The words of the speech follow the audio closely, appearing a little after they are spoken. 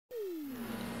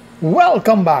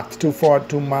Welcome back to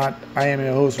 242 Math. I am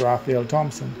your host Raphael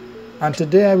Thompson, and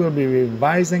today I will be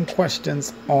revising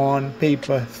questions on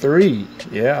paper 3.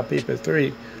 Paper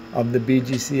 3 of the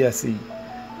BGCSE.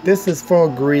 This is for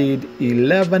grade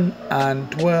 11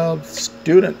 and 12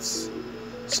 students.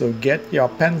 So get your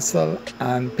pencil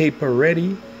and paper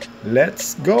ready.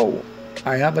 Let's go.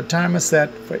 I have a timer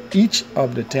set for each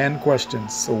of the 10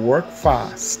 questions, so work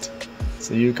fast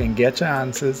so you can get your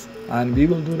answers, and we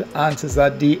will do the answers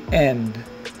at the end.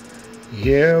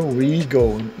 Here we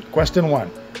go. Question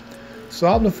 1.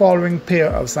 Solve the following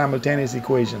pair of simultaneous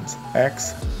equations.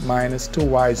 X minus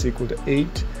 2y is equal to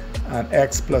 8 and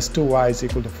x plus 2y is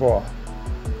equal to 4.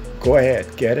 Go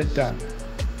ahead, get it done.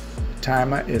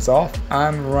 Timer is off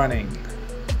and running.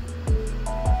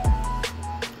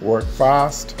 Work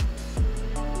fast.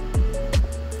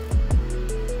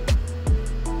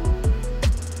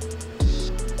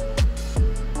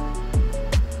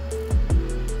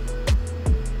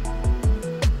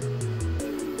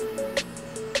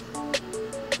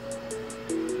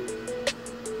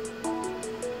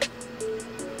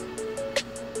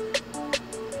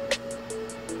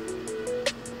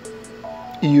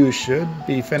 You should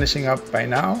be finishing up by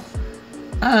now.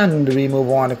 And we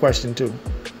move on to question 2.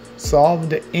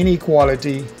 Solve the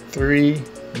inequality 3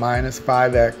 minus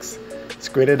 5x is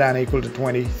greater than or equal to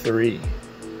 23.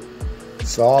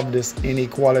 Solve this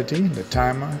inequality. The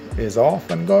timer is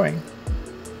off and going.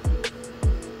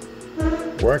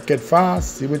 Work it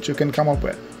fast. See what you can come up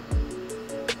with.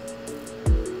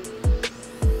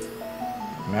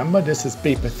 Remember, this is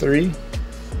paper 3.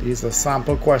 These are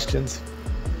sample questions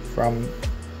from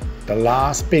the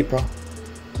last paper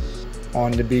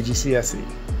on the BGCSE.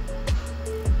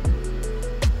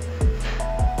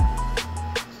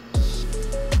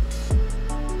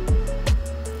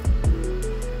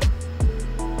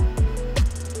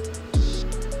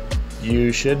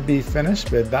 You should be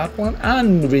finished with that one,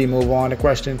 and we move on to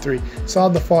question 3.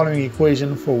 Solve the following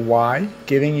equation for y,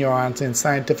 giving your answer in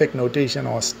scientific notation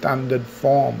or standard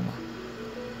form.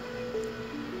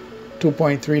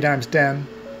 2.3 times 10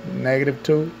 negative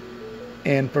 2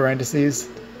 in parentheses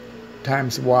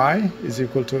times y is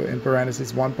equal to, in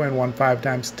parentheses, 1.15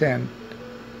 times 10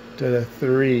 to the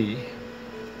 3,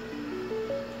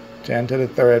 10 to the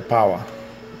third power.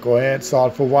 Go ahead,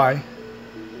 solve for y.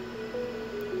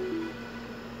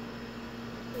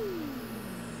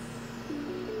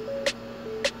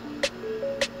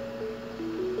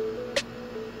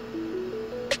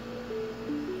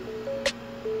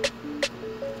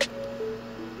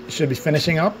 Should be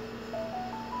finishing up,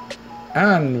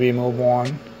 and we move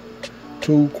on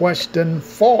to question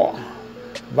 4.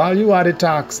 Value added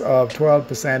tax of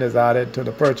 12% is added to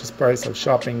the purchase price of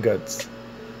shopping goods.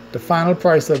 The final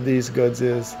price of these goods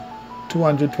is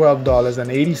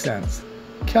 $212.80.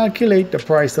 Calculate the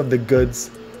price of the goods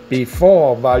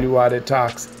before value added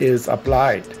tax is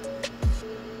applied.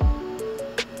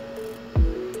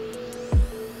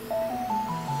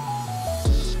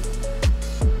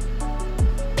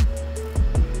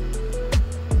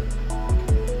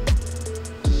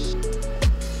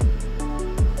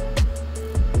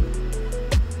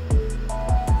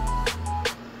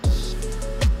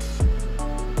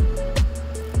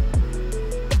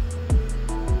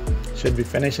 Should be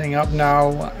finishing up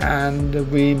now, and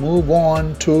we move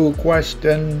on to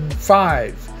question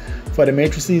 5. For the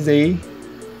matrices A,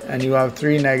 and you have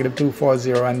 3, negative 2, 4,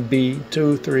 0, and B,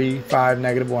 2, 3, 5,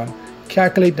 negative 1.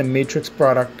 Calculate the matrix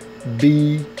product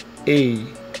BA.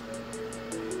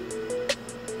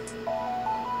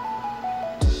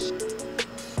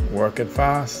 Work it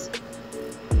fast.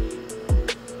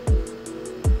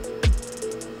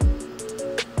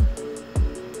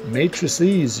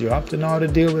 Matrices, you have to know how to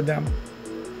deal with them.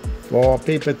 For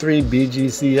paper 3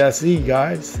 BGCSE,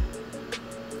 guys.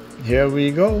 Here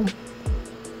we go.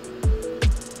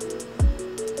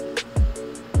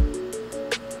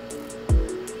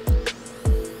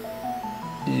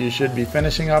 You should be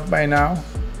finishing up by now.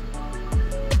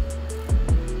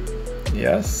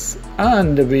 Yes,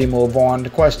 and we move on to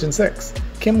question 6.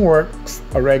 Kim works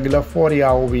a regular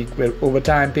 40-hour week with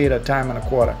overtime paid at time and a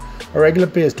quarter. Her regular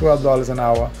pay is $12 an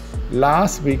hour.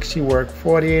 Last week she worked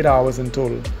 48 hours in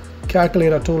total.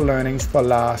 Calculate her total earnings for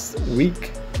last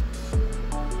week.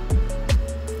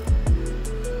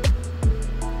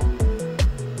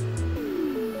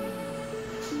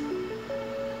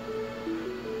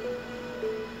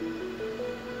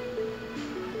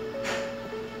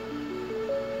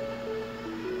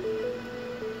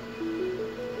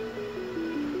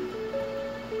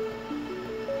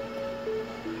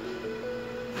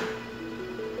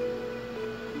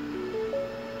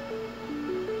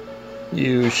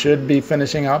 You should be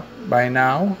finishing up by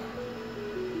now.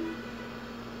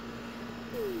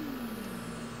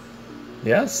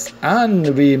 Yes,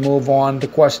 and we move on to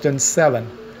question 7.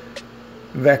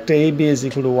 Vector AB is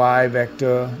equal to y,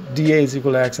 vector dA is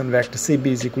equal to x, and vector CB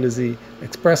is equal to z.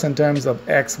 Express in terms of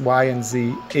x, y, and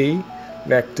z. A,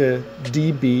 vector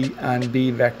DB, and B,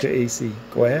 vector AC.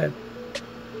 Go ahead.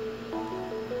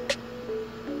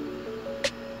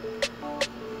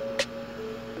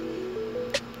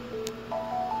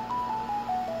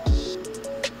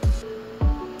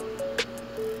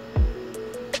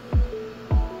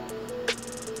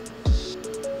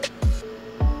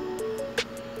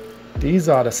 These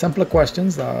are the simpler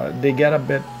questions. They get a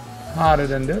bit harder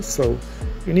than this, so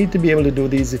you need to be able to do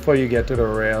these before you get to the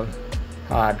real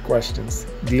hard questions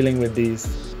dealing with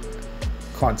these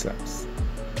concepts.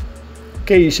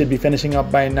 Okay, you should be finishing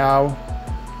up by now.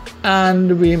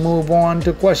 And we move on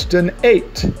to question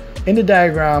 8. In the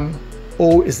diagram,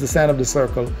 O is the center of the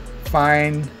circle.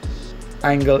 Find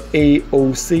angle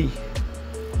AOC.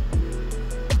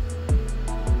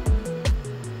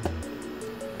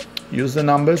 Use the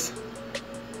numbers.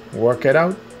 Work it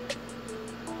out.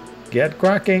 Get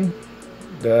cracking.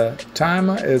 The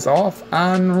timer is off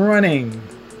and running.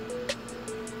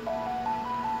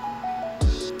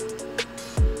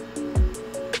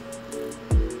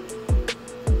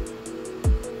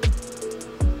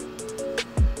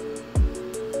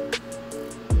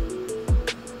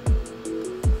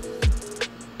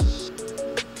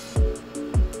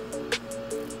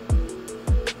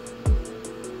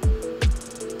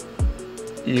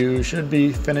 You should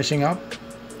be finishing up.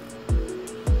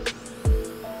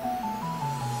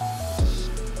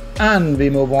 And we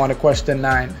move on to question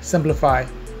 9. Simplify.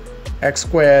 X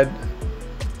squared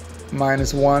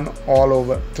minus 1 all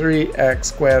over 3x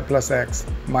squared plus x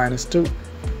minus 2.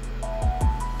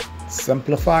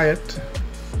 Simplify it.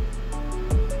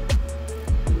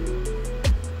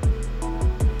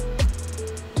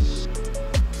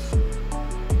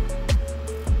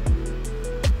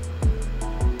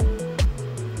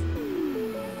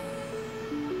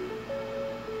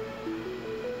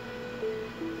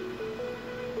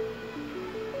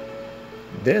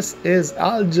 This is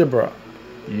algebra.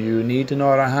 You need to know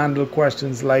how to handle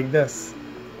questions like this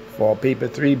for paper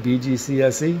 3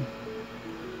 BGCSE.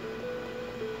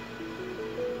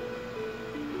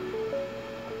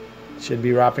 Should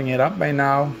be wrapping it up by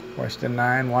now. Question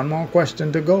 9. One more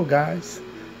question to go, guys.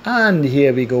 And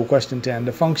here we go, question 10.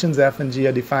 The functions f and g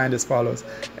are defined as follows.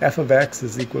 F of x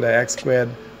is equal to x squared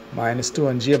minus 2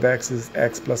 and g of x is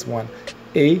x plus 1.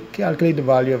 A, calculate the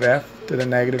value of f to the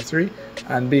negative 3,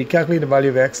 and B, calculate the value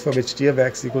of x for which g of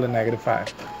x is equal to negative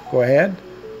 5. Go ahead,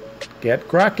 get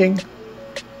cracking.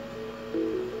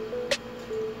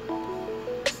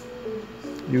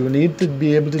 You need to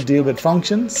be able to deal with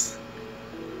functions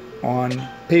on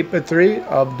paper 3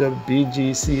 of the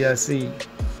BGCSE.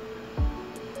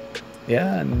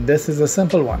 Yeah, and this is a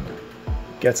simple one.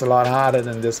 Gets a lot harder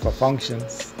than this for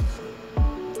functions.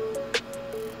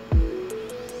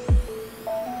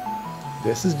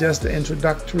 This is just the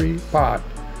introductory part.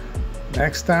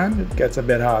 Next time it gets a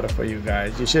bit harder for you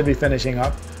guys. You should be finishing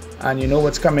up, and you know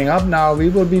what's coming up now. We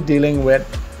will be dealing with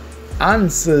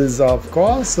answers, of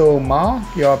course. So mark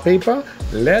your paper.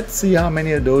 Let's see how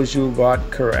many of those you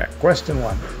got correct. Question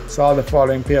 1. Solve the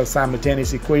following pair of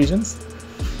simultaneous equations.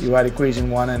 You had equation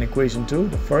 1 and equation 2.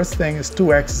 The first thing is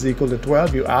 2x is equal to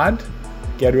 12. You add,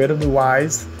 get rid of the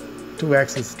y's.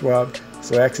 2x is 12.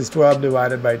 So x is 12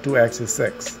 divided by 2x is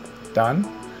 6. Done.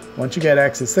 Once you get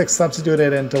x is 6, substitute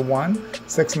it into 1.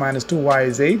 6 minus 2y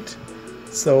is 8.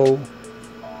 So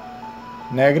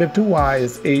negative 2y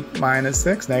is 8 minus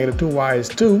 6. Negative 2y is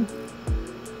 2.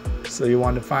 So you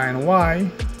want to find y.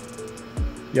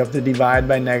 You have to divide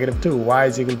by negative 2. Y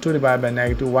is equal to 2 divided by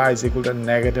negative 2. Y is equal to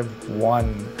negative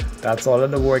 1. That's all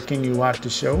of the working you have to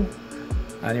show.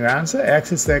 And your answer,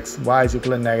 x is 6, y is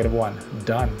equal to negative 1.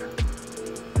 Done.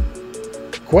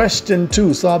 Question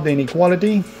 2, solve the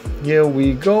inequality. Here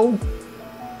we go.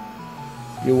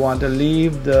 You want to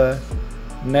leave the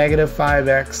negative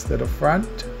 5x to the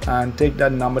front and take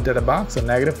that number to the box. So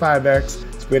negative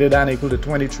 5x is greater than or equal to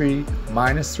 23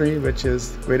 minus 3, which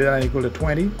is greater than or equal to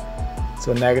 20.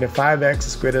 So negative 5x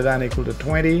is greater than or equal to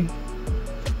 20.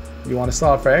 You want to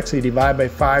solve for x, so you divide by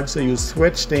 5, so you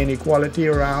switch the inequality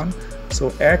around.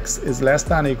 So x is less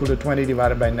than or equal to 20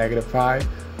 divided by negative 5,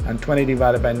 and 20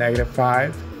 divided by negative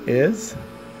 5 is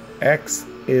x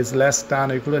is less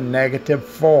than or equal to negative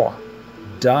 4.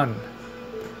 Done.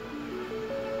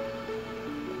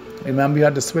 Remember, you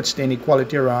have to switch the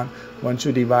inequality around once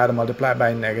you divide or multiply by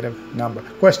a negative number.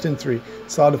 Question 3.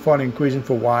 Solve the following equation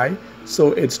for y.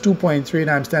 So it's 2.3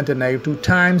 times 10 to the negative 2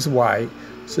 times y.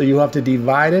 So you have to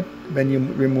divide it when you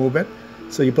remove it.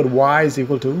 So you put y is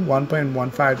equal to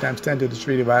 1.15 times 10 to the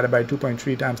 3 divided by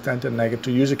 2.3 times 10 to the negative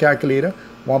 2. Use your calculator.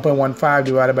 1.15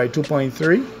 divided by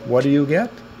 2.3. What do you get?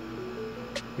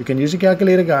 You can use your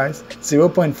calculator, guys.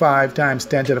 0.5 times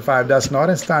 10 to the 5. That's not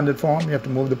in standard form. You have to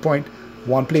move the point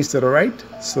one place to the right.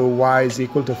 So y is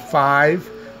equal to 5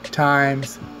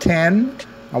 times 10.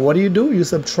 And what do? You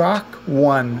subtract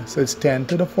 1. So it's 10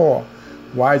 to the 4.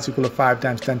 Y is equal to 5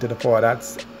 times 10 to the 4.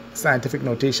 That's scientific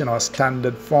notation or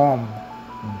standard form.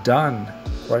 Done.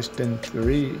 Question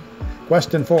 3.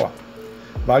 Question 4.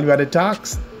 Value-added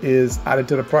tax is added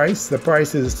to the price. The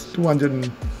price is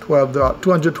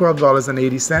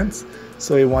 $212.80.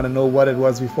 So you want to know what it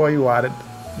was before you added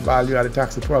value-added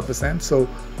tax of 12%. So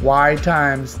y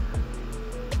times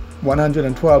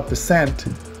 112%.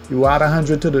 You add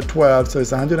 100 to the 12, so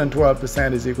it's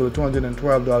 112% is equal to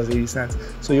 $212.80.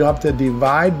 So you have to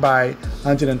divide by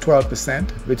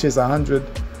 112%, which is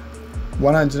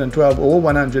 112 over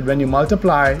 100. When you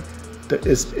multiply,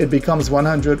 it becomes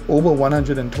 100 over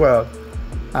 112.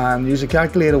 And use your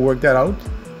calculator, work that out.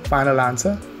 Final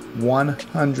answer,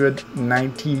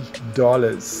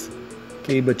 $190.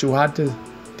 Okay, but you had to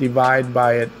divide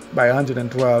by it by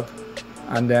 112,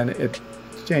 and then it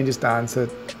changes the answer.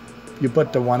 You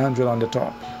put the 100 on the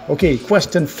top. Okay,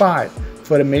 question 5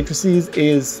 for the matrices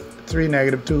is 3,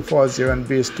 -2, 4, 0, and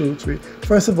base 2, 3.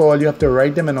 First of all, you have to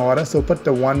write them in order. So put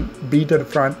the 1b to the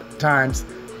front times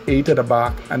a to the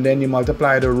back, and then you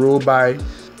multiply the row by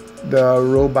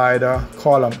the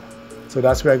column. So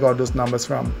that's where I got those numbers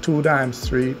from. 2 times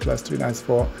 3 plus 3 times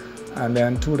 4, and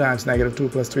then 2 times -2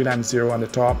 plus 3 times 0 on the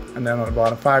top, and then on the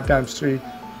bottom 5 times 3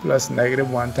 plus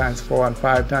 -1 times 4, and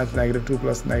 5 times -2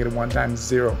 plus -1 times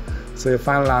 0. So your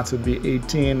final answer would be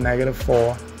 18,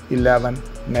 -4, 11,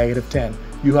 -10.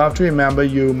 You have to remember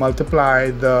you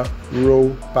multiply the row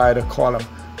by the column.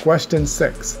 Question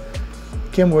 6.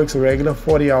 Kim works a regular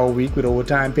 40-hour week with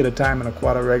overtime, paid a time and a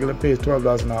quarter. Regular pay is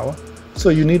 $12 an hour. So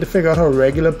you need to figure out her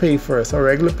regular pay first. Her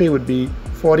regular pay would be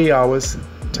 40 hours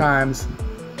times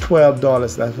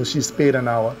 $12. That's what she's paid an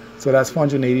hour. So that's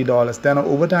 $480. Then her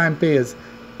overtime pay is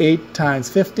 8 times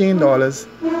 $15,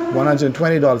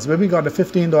 $120. Where we got the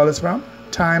 $15 from?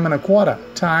 Time and a quarter.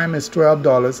 Time is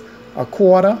 $12. A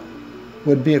quarter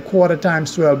would be a quarter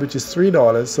times 12, which is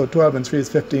 $3. So 12 and 3 is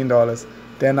 $15.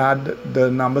 Then add the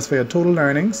numbers for your total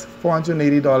earnings,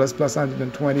 $480 plus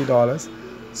 $120.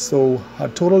 So her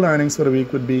total earnings for the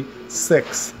week would be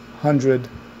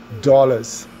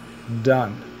 $600.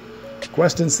 Done.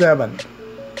 Question 7.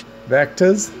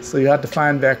 Vectors. So you have to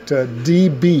find vector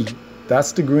DB.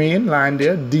 That's the green line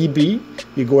there, DB.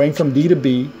 You're going from D to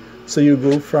B, so you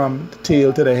go from the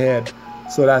tail to the head.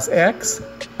 So that's X,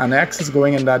 and X is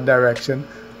going in that direction,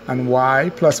 and Y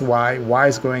plus Y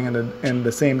is going in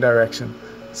the same direction.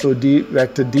 So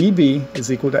vector DB is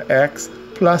equal to X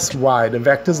plus Y. The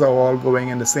vectors are all going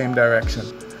in the same direction.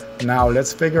 Now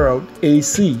let's figure out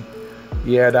AC.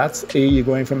 Yeah, that's A. You're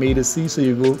going from A to C, so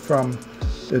you go from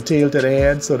the tail to the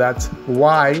head, so that's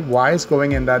Y. Y is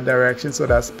going in that direction, so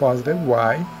that's positive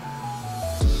Y.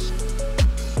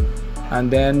 And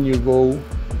then you go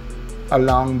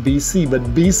along BC,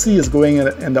 but BC is going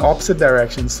in the opposite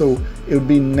direction, so it would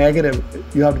be negative.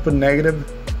 You have to put negative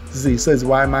Z, so it's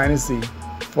Y minus Z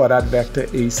for that vector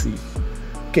AC.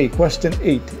 Okay, question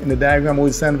 8. In the diagram, we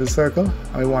center of the circle,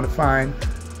 and we want to find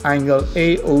angle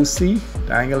AOC,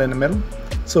 the angle in the middle.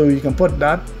 So you can put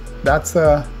that's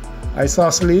a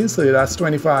isosceles, so that's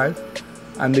 25,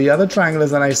 and the other triangle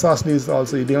is an isosceles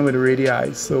also. You're dealing with the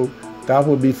radii, so that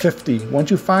would be 50. Once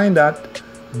you find that,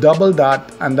 double that,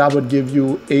 and that would give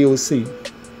you AOC,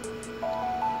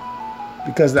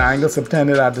 because the angle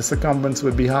subtended at the circumference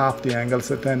would be half the angle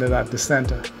subtended at the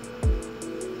center.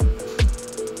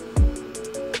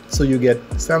 So you get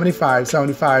 75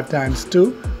 times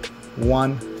 2,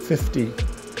 150.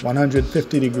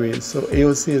 150 degrees. So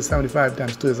AOC is 75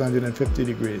 times 2 is 150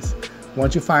 degrees.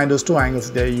 Once you find those two angles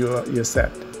there, you're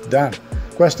set. Done.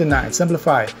 Question 9.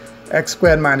 Simplify. X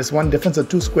squared minus 1, difference of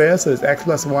two squares, so it's x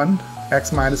plus 1,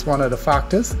 x minus 1 are the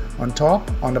factors on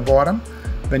top, on the bottom.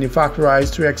 When you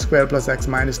factorize 3x squared plus x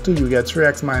minus 2, you get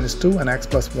 3x minus 2 and x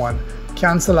plus 1.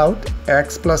 Cancel out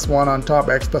x plus 1 on top,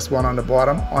 x plus 1 on the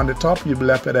bottom. On the top, you'll be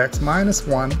left with x minus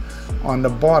 1. On the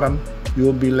bottom,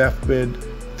 you'll be left with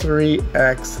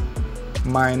 3x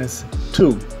minus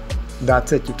 2.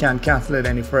 That's it. You can't cancel it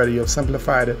any further. You've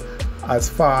simplified it as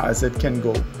far as it can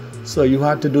go. So you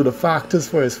have to do the factors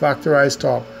first. Factorize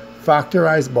top,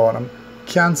 factorize bottom,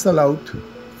 cancel out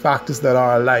factors that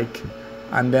are alike,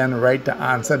 and then write the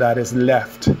answer that is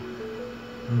left.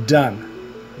 Done.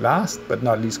 Last but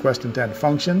not least, question 10,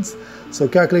 functions. So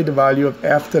calculate the value of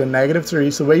f to the negative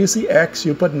 3. So where you see x,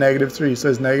 you put negative 3. So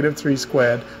it's negative 3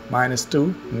 squared minus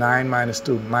 2, 9 minus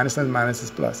 2. Minus and minus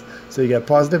is plus. So you get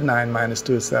positive 9 minus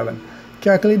 2 is 7.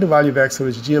 Calculate the value of x, for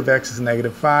which g of x is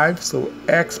negative 5. So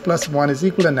x plus 1 is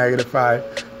equal to negative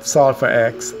 5. Solve for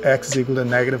x. X is equal to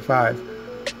negative 5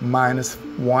 minus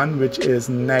 1, which is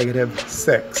negative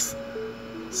 6.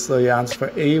 So your answer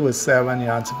for A was 7.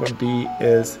 Your answer for B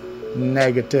is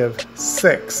negative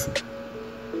 6.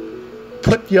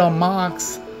 Put your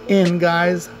marks in,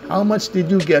 guys. How much did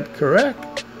you get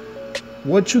correct?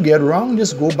 What you get wrong,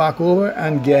 just go back over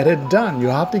and get it done. You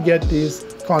have to get these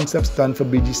concepts done for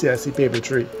BGCSE paper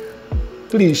 3.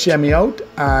 Please share me out,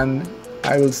 and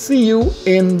I will see you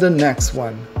in the next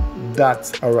one.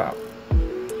 That's a wrap.